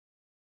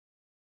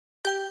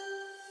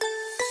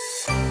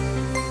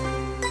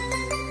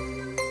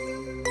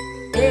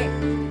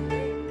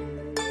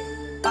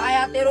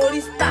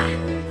terrorista.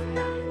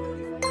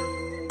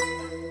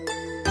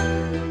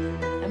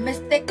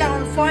 MSTK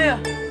on fire.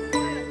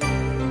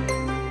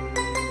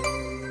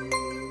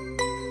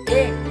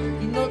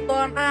 Tinau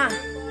Tuanaa.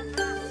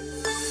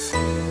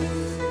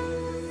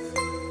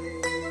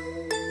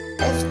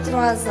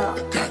 F3A.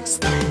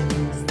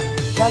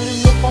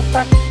 J'allume le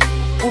contact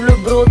pour le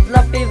bro de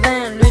la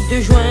P20. Le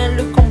 2 juin,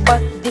 le combat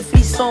des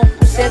frissons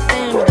pour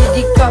certains.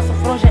 Dédicace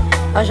au frangin,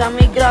 à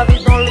jamais gravé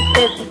dans le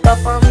tête. Toute ta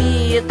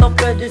famille est en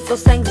plein de sur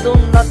 5 zones.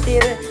 La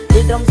terreur,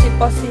 le drame s'est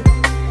passé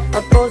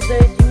à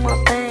 3h du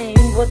matin.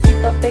 Une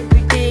voiture t'a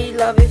percuté,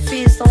 il avait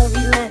fait son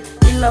vilain.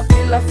 Il a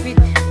pris la fuite,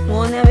 nous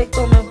on est avec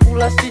toi-même pour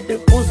la suite.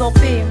 Repose en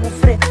paix mon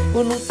frère,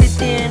 pour nous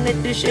c'était un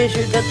être cher.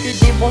 Je garde que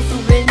des bons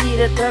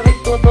souvenirs, être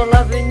avec toi dans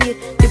l'avenir.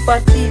 T'es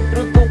parti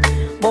trop tôt,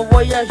 bon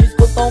voyage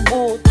jusqu'au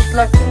tombeau. Toute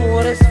la crew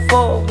reste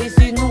fort, et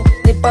si nous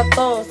n'est pas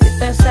tort.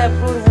 C'est un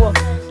simple revoir,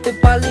 te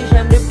parler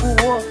j'aimerais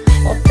pouvoir.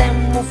 On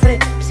t'aime mon frère,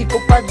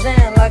 psychopathe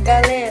vain, la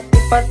galère. T'es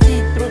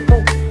parti trop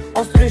tôt,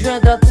 on se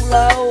rejoindra tout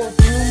là-haut.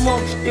 Tu nous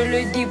manques, je te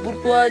le dis, pour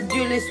toi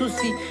adieu les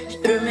soucis. Je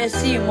te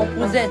remercie mon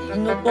cousin,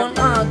 Tinau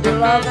Tuanaa de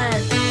la 20.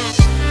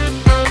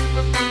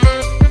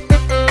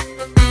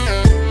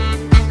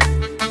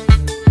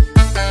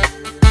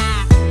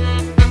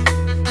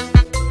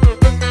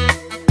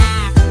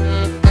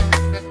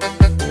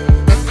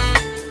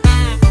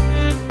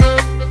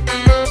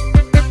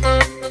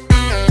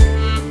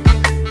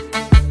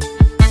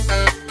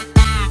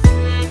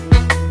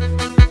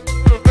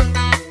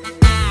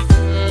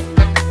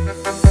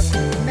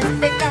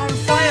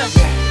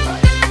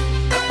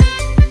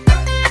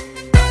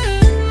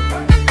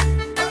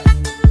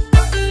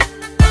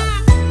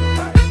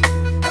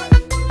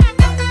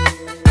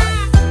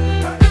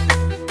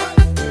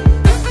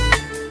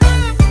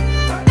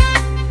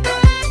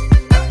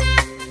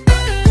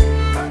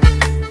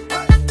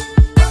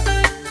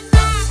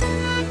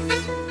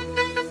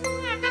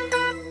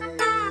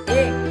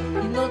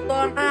 Tinau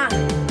Tuanaa.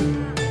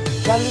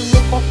 J'allume le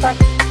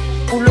contact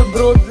pour le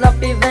bro de la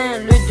P20.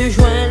 Le 2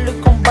 juin, le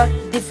combat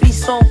des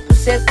frissons pour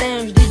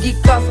certains. Je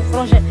dédicace au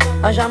frangin,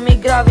 à jamais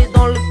gravé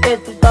dans le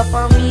tête. Toute ta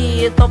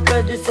famille est en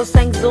plein de sur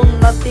 5 zones.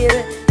 La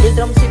terreur, le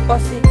drame s'est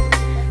passé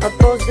à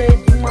 3h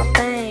du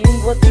matin. Une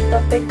voiture t'a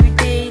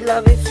percuté, il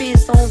avait fait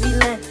son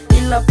vilain.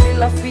 Il a pris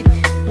la fuite,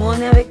 nous on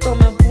est avec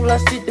toi-même pour la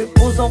suite.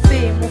 Repose en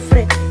paix mon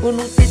frère, pour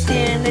nous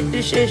c'était un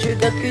être cher. Je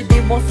garde que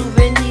des bons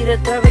souvenirs,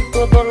 être avec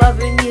toi dans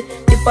l'avenir.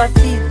 T'es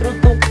parti trop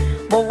tôt,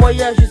 bon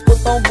voyage jusqu'au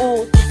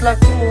tombeau. Toute la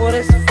crew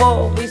reste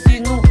fort, et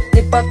si nous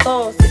n'est pas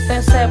tort. C'est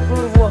un simple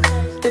revoir,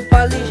 te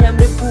parler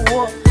j'aimerais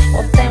pouvoir.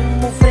 On t'aime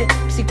mon frère,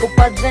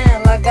 psychopathe vain,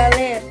 la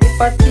galère. T'es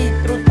parti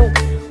trop tôt,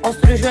 on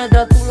se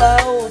rejoindra tout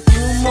là-haut. Tu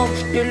nous manques,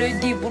 je te le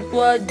dis, pour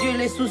toi adieu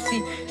les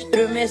soucis. Je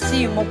te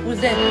remercie mon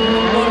cousin,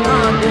 Tinau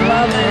Tuanaa de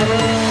la 20.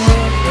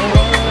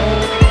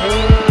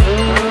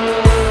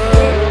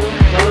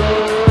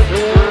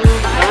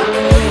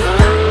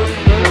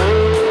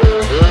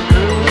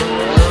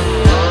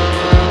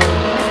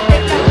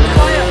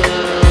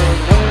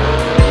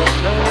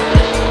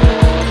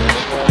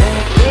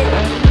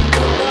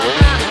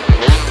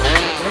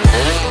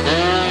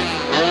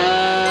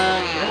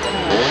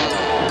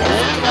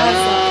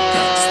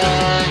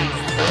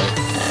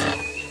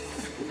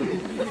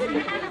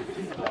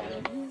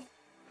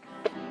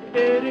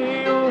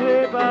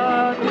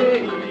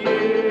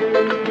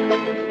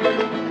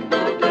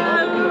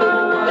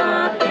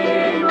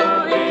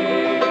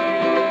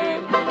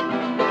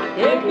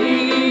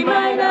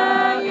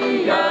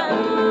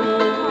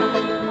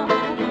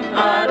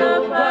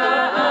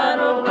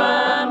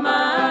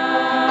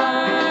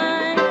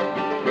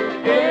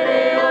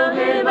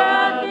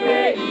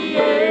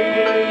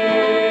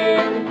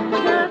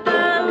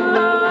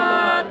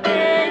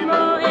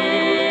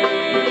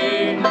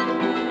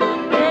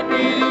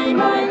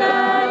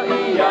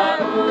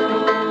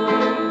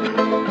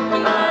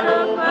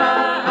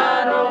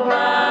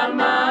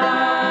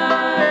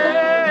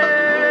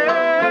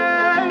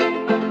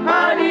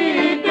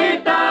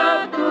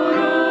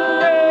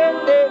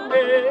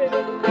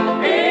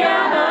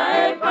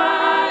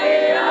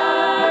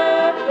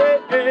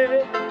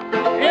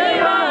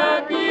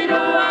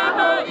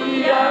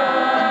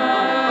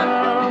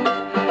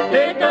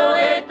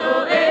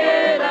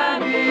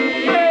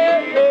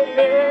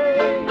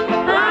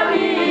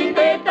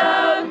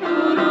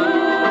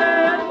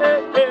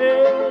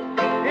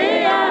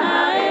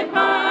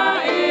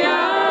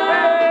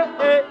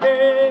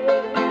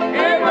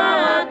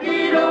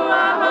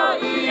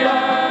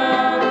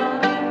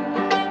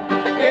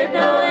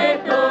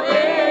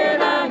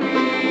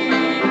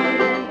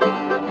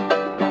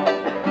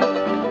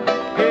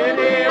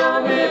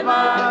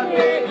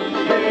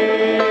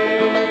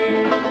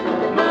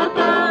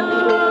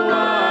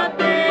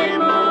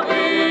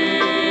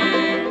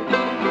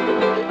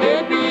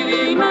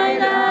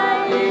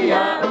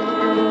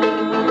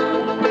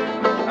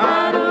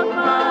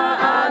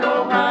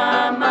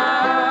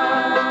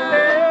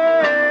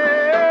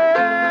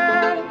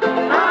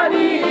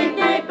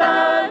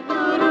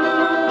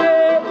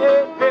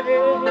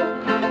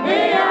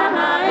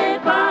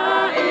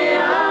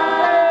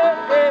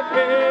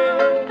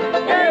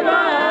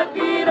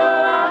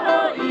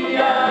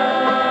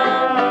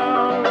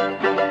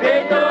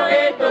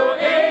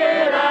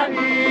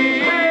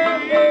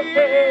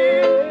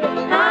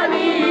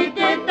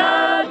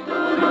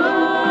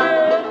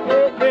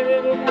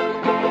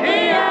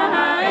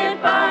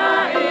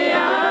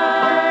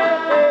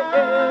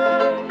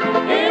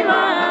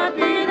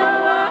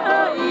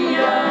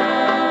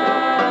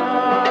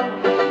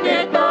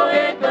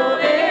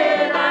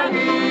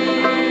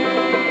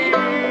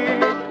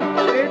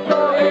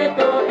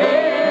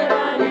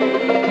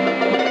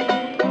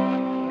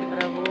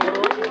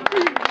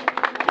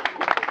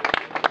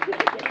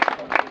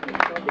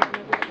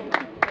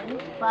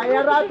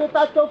 Paea rato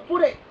tato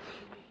pure.